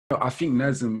I think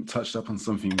Nazim touched up on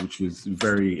something which was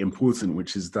very important,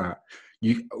 which is that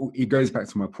it goes back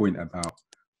to my point about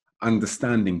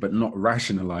understanding but not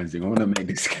rationalizing. I want to make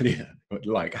this clear, but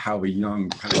like how a young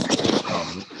Palestinian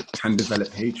child can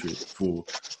develop hatred for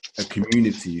a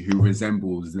community who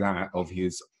resembles that of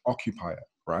his occupier,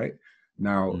 right?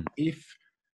 Now, if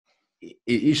it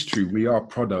is true, we are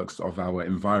products of our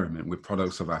environment, we're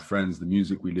products of our friends, the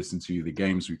music we listen to, the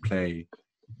games we play,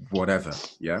 whatever,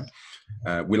 yeah?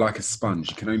 We're like a sponge.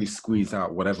 You can only squeeze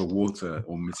out whatever water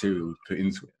or material you put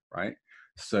into it, right?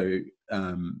 So,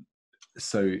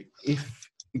 so if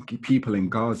people in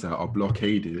Gaza are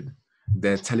blockaded,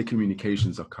 their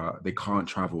telecommunications are cut, they can't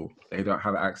travel, they don't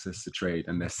have access to trade,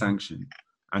 and they're sanctioned,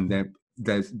 and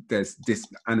there's this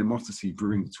animosity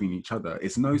brewing between each other.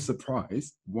 It's no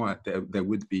surprise why there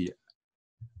would be,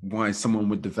 why someone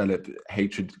would develop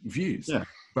hatred views. Yeah.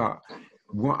 But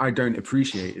what I don't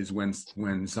appreciate is when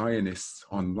Zionists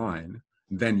online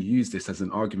then use this as an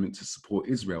argument to support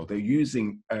Israel. They're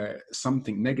using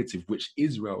something negative, which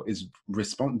Israel is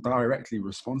directly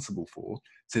responsible for,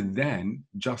 to then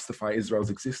justify Israel's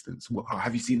existence. Well,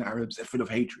 have you seen the Arabs? They're full of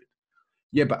hatred.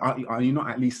 Yeah, but are you not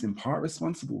at least in part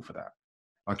responsible for that?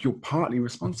 Like, you're partly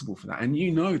responsible for that. And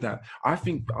you know that. I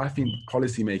think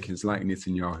policymakers like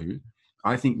Netanyahu,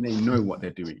 I think they know what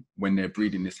they're doing when they're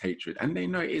breeding this hatred, and they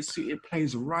know it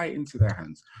plays right into their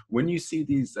hands. When you see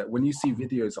when you see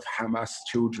videos of Hamas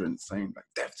children saying like,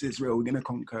 "Death to Israel, we're gonna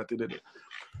conquer,"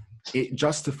 it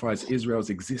justifies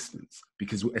Israel's existence,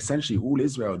 because essentially all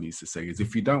Israel needs to say is,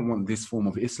 if you don't want this form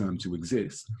of Islam to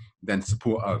exist, then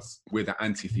support us. We're the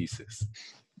antithesis.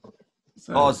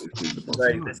 So,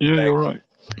 you're right.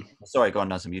 Sorry, go on,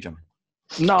 Nazim, you jump.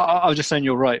 No, I was just saying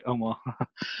you're right, Omar.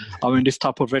 I mean, this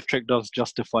type of rhetoric does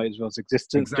justify Israel's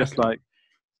existence, just like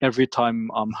every time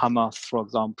Hamas, for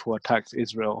example, attacks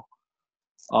Israel.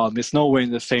 It's nowhere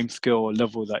in the same scale or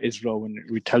level that Israel when it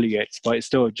retaliates, but it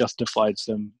still justifies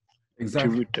them in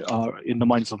the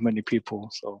minds of many people.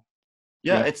 So,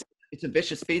 yeah, it's a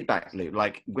vicious feedback loop.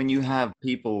 Like when you have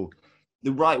people,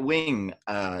 the right wing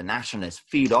nationalists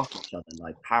feed off each other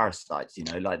like parasites. You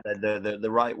know, like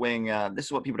the right wing. This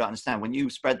is what people don't understand. When you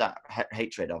spread that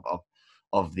hatred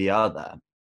of the other,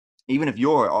 even if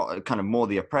you're kind of more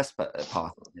the oppressed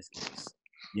part in this case,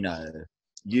 you know,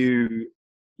 you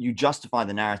justify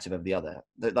the narrative of the other.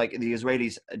 Like the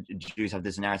Israelis, Jews have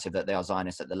this narrative that they are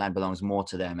Zionists, that the land belongs more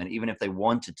to them, and even if they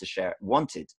wanted to share it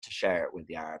with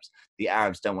the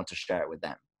Arabs don't want to share it with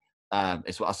them.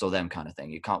 It's what I saw them kind of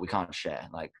thing. We can't share,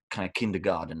 like kind of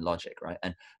kindergarten logic, right?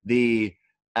 And the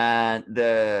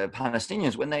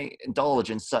Palestinians, when they indulge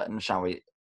in certain, shall we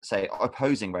say,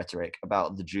 opposing rhetoric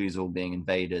about the Jews all being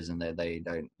invaders and they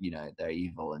don't, you know, they're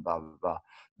evil and blah blah blah,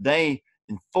 they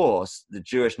enforce the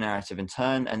Jewish narrative in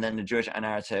turn, and then the Jewish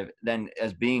narrative then,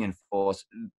 as being enforced,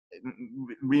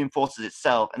 reinforces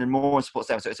itself and then more supports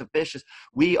itself. So it's a vicious.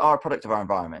 We are a product of our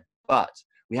environment, but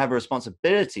we have a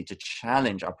responsibility to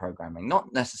challenge our programming,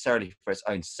 not necessarily for its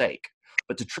own sake,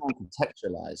 but to try and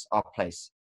contextualize our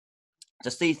place, to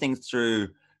see things through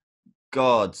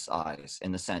God's eyes,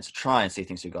 in the sense, try and see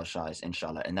things through God's eyes,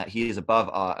 inshallah, and that He is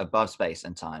above space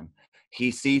and time.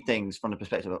 He sees things from the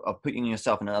perspective of putting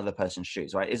yourself in another person's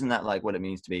shoes, right? Isn't that like what it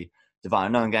means to be divine? I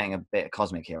know I'm getting a bit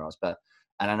cosmic here,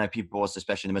 and I know people also,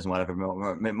 especially in the Muslim world,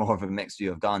 have more of a mixed view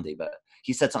of Gandhi, but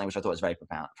he said something which I thought was very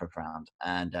profound,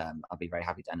 and I'll be very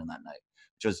happy to end on that note,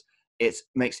 which was,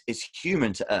 it's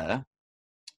human to err,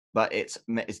 but it's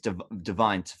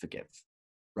divine to forgive,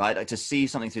 right? Like to see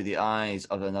something through the eyes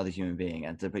of another human being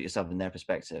and to put yourself in their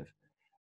perspective